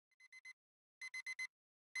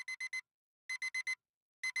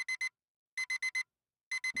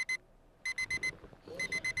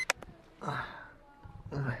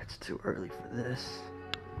It's too early for this.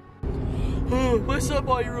 What's up,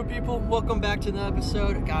 all you real people? Welcome back to the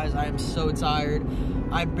episode. Guys, I am so tired.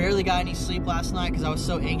 I barely got any sleep last night because I was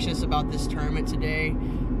so anxious about this tournament today.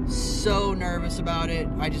 So nervous about it.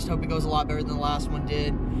 I just hope it goes a lot better than the last one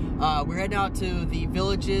did. We're heading out to the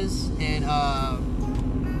villages, and I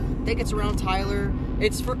think it's around Tyler.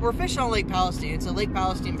 We're fishing on Lake Palestine. It's a Lake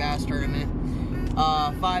Palestine bass tournament.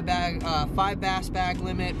 5 bass bag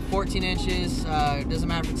limit, 14 inches. Doesn't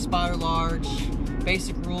matter if it's spot or large.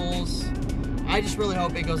 Basic rules. I just really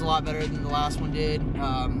hope it goes a lot better than the last one did.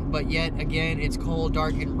 But yet again, it's cold,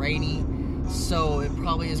 dark, and rainy, so it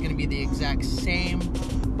probably is going to be the exact same.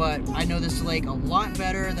 But I know this lake a lot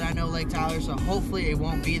better than I know Lake Tyler, so hopefully it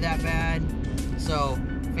won't be that bad. So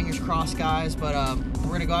fingers crossed, guys. But we're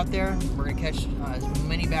going to go out there. We're going to catch as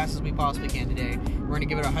many bass as we possibly can today. We're going to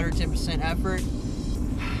give it 110% effort.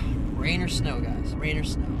 Rain or snow, guys. Rain or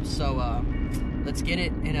snow. So let's get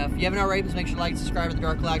it. And if you haven't already, please make sure to like and subscribe to the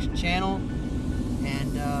DarkReel Action channel.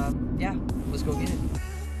 And yeah, let's go get it.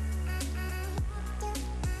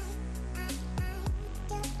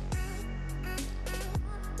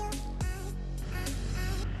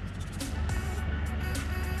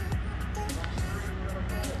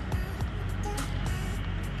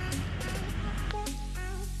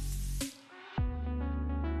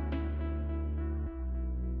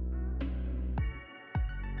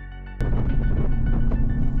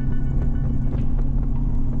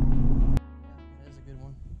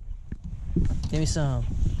 Give me some.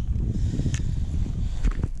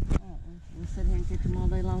 We'll sit here and catch them all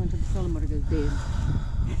day long until the solar motor goes dead.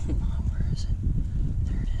 Where is it?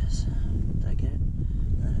 There it is. Did I get it?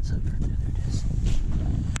 No, it's over there. There it is.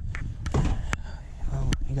 Oh,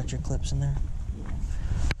 you got your clips in there?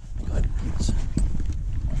 Yeah. Go ahead.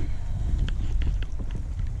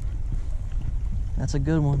 That's a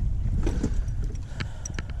good one.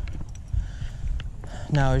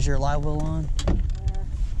 Now, is your live well on?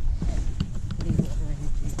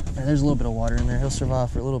 Yeah, there's a little bit of water in there. He'll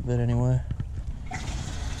survive for a little bit anyway.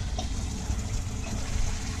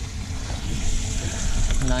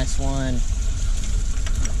 Nice one.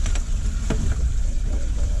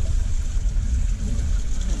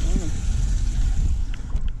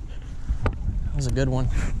 That was a good one.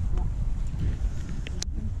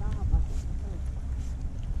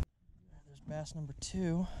 There's bass number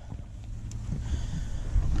 2.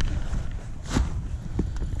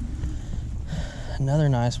 Another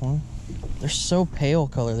nice one. They're so pale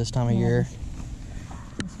color this time of year.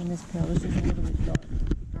 This one is pale. This is a little bit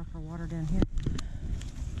darker water down here.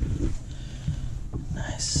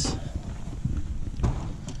 Nice.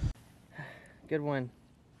 Good one.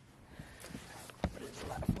 What is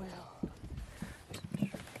live well?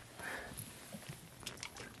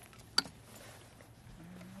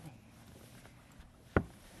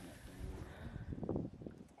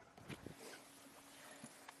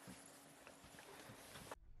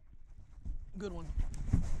 Good one.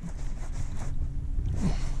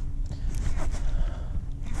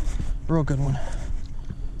 Real good one.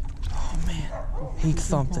 Oh man, he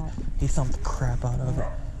thumped it. He thumped the crap out of it.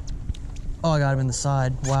 Oh, I got him in the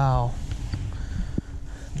side. Wow.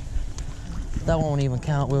 That won't even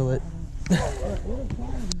count, will it?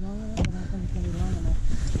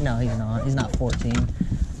 No, he's not. He's not 14.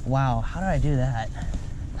 Wow, how did I do that?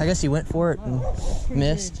 I guess he went for it and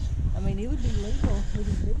missed. I mean, it would be legal if he was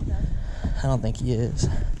big enough. I don't think he is. I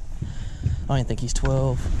don't even think he's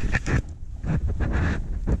 12.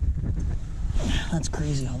 That's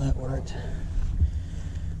crazy how that worked.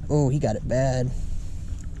 Oh, he got it bad.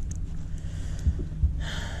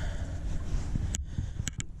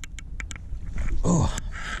 Oh.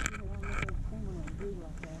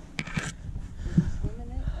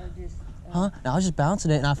 Huh? No, I was just bouncing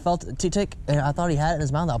it, and I felt it to take, and I thought he had it in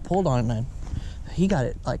his mouth. I pulled on it, and he got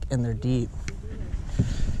it like in there deep.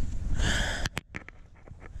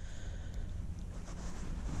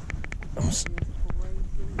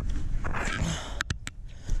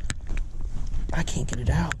 I can't get it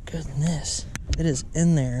out. Goodness. It is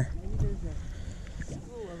in there.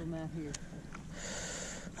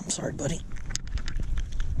 I'm sorry, buddy.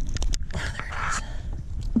 Oh, there it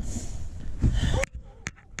is.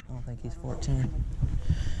 I don't think he's 14.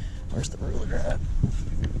 Where's the ruler at?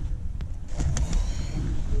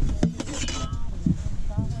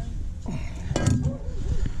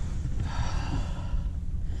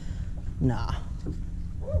 Nah.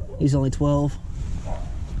 He's only 12.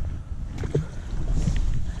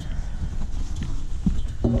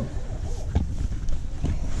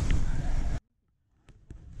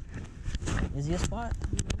 Is he a spot?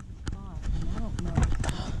 I don't know.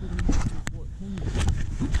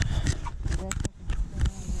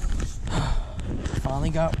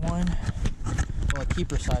 finally got one. Well, a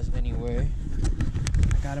keeper size anyway.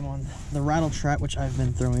 I got him on the rattle trap, which I've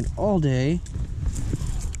been throwing all day.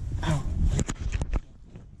 Ow.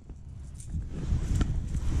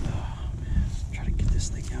 Oh man, try to get this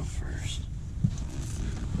thing out first.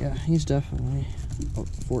 Yeah, he's definitely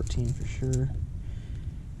 14 for sure.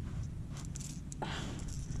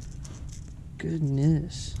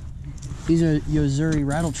 Goodness. These are Yozuri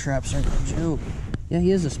rattle traps, aren't a joke. Yeah, he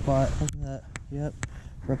is a spot. Look at that. Yep.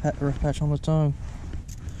 Rough patch on the tongue.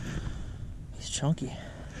 He's chunky.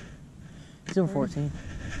 He's over 14.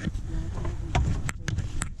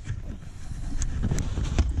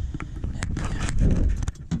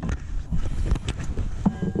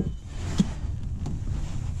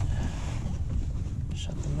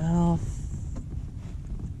 Shut the mouth.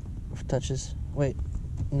 Touches. Wait.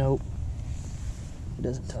 Nope. It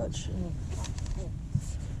doesn't touch.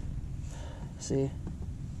 See? Alright,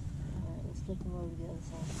 let's flip him over to the other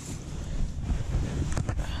side.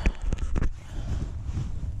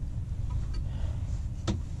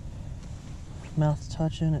 Mouth's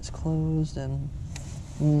touching, it's closed, and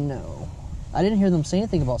no. I didn't hear them say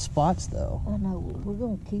anything about spots though. I know, we're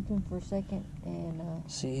going to keep him for a second, and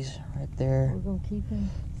see, he's right there. we're going to keep him.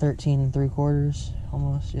 13 3/4,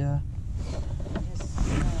 almost, yeah.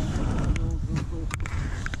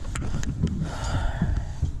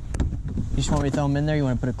 You just want me to throw him in there, or you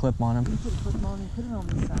want to put a clip on him? Put a clip on him, put it on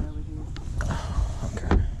this side over here.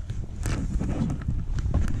 Okay.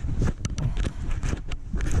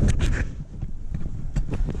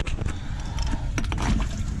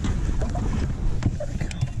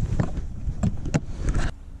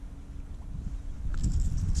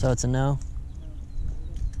 So it's a no?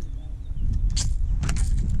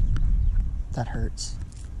 That hurts.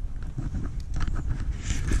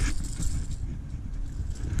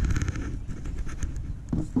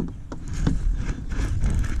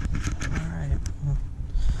 Alright.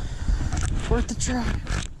 Worth the try.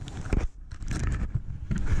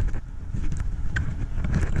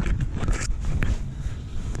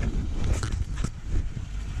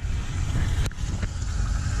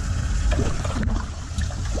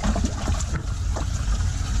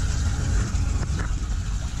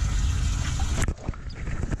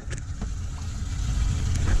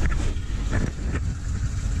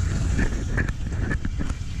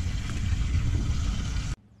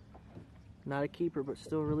 Not a keeper, but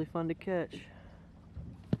still really fun to catch.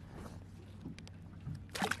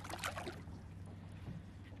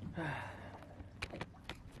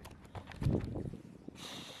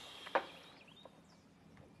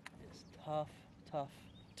 It's tough, tough,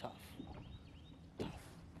 tough, tough.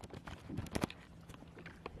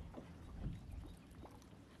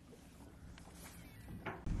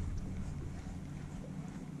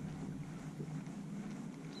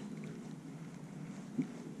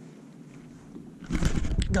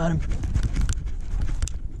 Got him.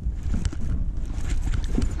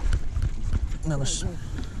 Another.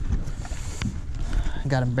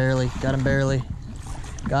 Got him barely. Got him barely.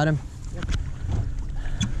 Got him.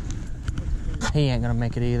 He ain't gonna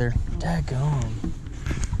make it either. Daggone.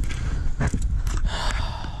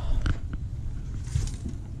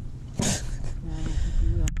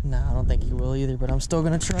 No, I don't think he will either, but I'm still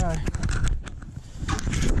gonna try.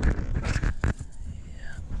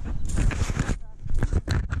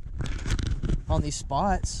 On these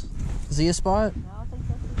spots. Is he a spot? No, I think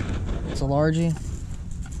that's It's a largie.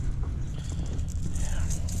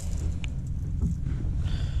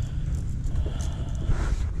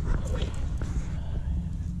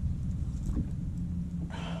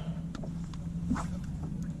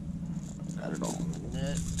 Got it all in the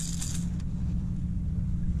net.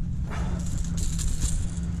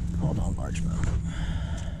 Hold on, largemouth.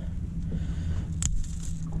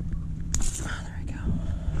 There we go.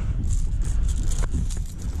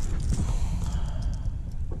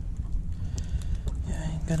 Yeah,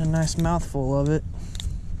 got a nice mouthful of it.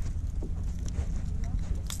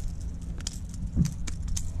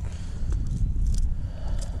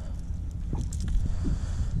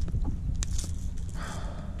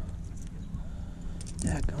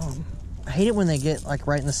 Daggum. I hate it when they get like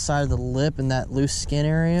right in the side of the lip and that loose skin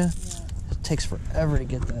area. Yeah. It takes forever to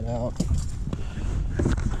get that out.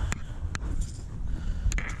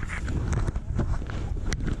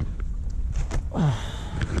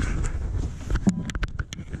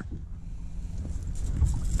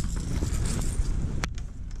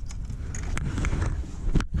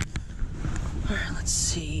 Alright, let's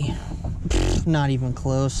see. Not even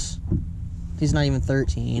close. He's not even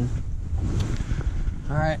 13.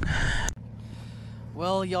 Alright.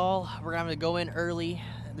 Well, y'all, we're going to go in early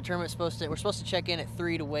The tournament's we're supposed to check in at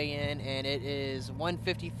 3 to weigh in, and it is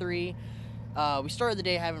 1:53. We started the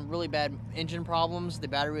day having really bad engine problems. The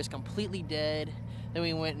battery was completely dead. Then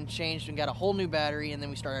we went and changed and got a whole new battery, and then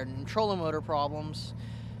we started trolling motor problems.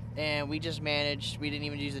 And we just managed. We didn't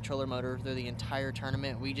even use the trailer motor through the entire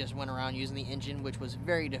tournament. We just went around using the engine, which was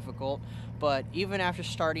very difficult. But even after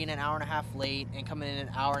starting an hour and a half late and coming in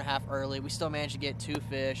an hour and a half early, we still managed to get 2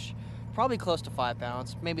 fish, probably close to 5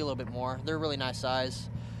 pounds, maybe a little bit more. They're really nice size.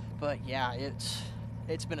 But yeah,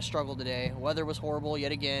 it's been a struggle today. Weather was horrible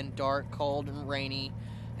yet again, dark, cold, and rainy,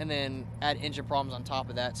 and then add engine problems on top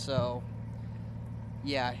of that. So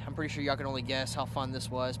yeah, I'm pretty sure y'all can only guess how fun this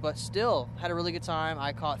was, but still had a really good time.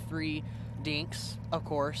 I caught 3 dinks, of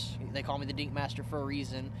course. They call me the dink master for a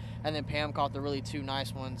reason. And then Pam caught the really 2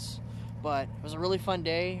 nice ones. But it was a really fun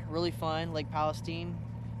day, really fun. Lake Palestine,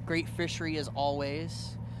 great fishery as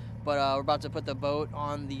always. But we're about to put the boat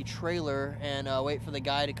on the trailer and wait for the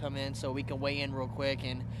guy to come in so we can weigh in real quick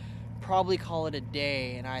and probably call it a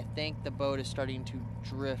day. And I think the boat is starting to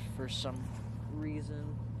drift for some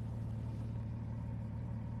reason.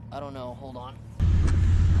 I don't know, hold on.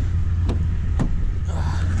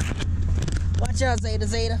 Watch out,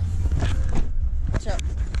 Zeta. Watch out.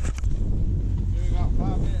 Give me about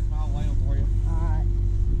 5 minutes and I'll weigh them for you. Alright.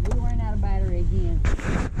 We ran out of battery again.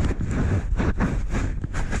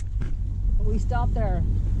 We stopped there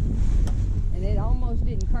and it almost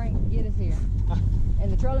didn't crank to get us here.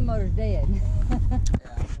 And the trolling motor's dead. So I'd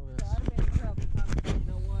have been in trouble. You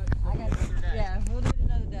know what? Another day. Yeah, we'll do it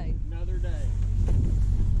another day. Another day.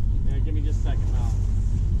 Yeah, give me just a second now.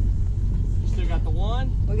 You still got the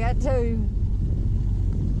 1? We got 2.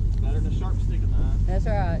 Better than a sharp stick of 9. That's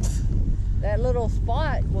right. That little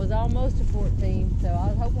spot was almost a 14, so I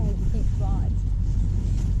was hoping we could keep spots.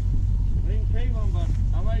 We can keep them, but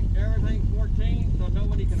I make everything 14 so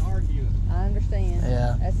nobody can argue it. I understand.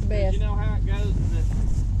 Yeah. That's the 'Cause best. you know how it goes, that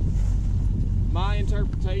my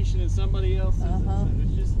interpretation and somebody else's.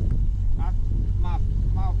 It's just my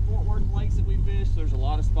Fort Worth lakes that we fish. There's a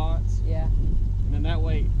lot of spots, Yeah. and then that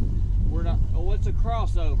way we're not. Oh, it's a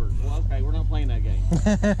crossover. Well, okay, we're not playing that game.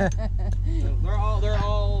 So they're all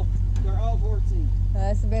 14.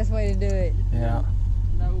 That's the best way to do it. Yeah.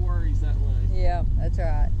 No worries that way. Yeah, that's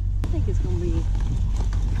right. I think it's gonna be.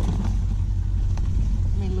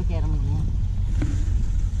 Let me look at them again.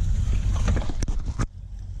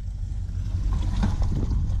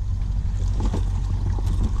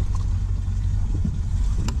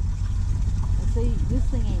 See, this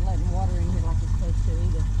thing ain't letting water in here like it's supposed to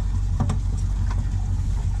either.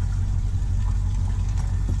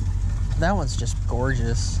 That one's just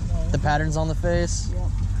gorgeous. Yeah. The patterns on the face. Yep.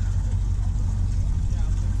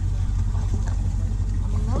 I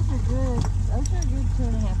mean, those are good. Those are good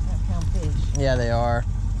 2.5 pound fish. Yeah, they are.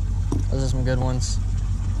 Those are some good ones.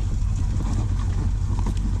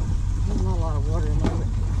 There's not a lot of water in there.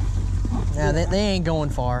 Yeah, they ain't going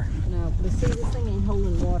far. No, but see, this thing ain't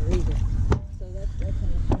holding water either. So that's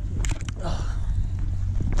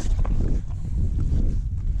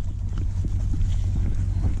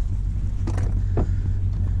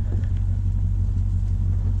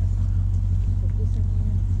unfortunate.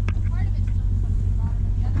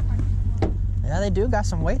 Yeah, they do got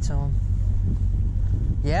some weight to them.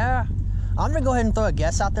 Yeah. I'm gonna go ahead and throw a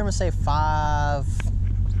guess out there and say 5'3".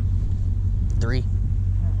 I'm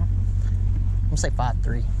gonna say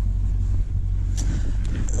 5'3".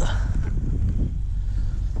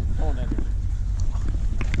 Come on, Andrew.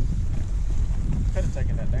 Could have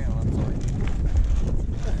taken that down. I'm sorry.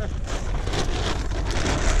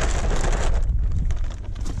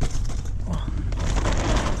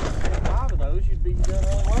 5 of those, you'd be done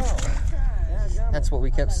all well. That's what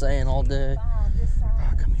we kept saying all day.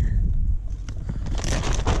 Oh, come here.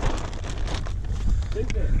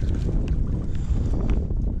 Big fish.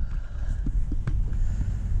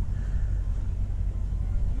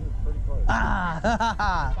 Pretty close.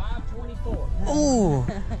 Ah! 524. Ooh!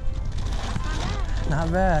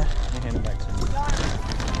 Not bad. Let me hand it back to you.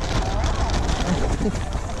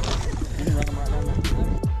 You can run them right down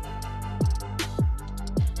there.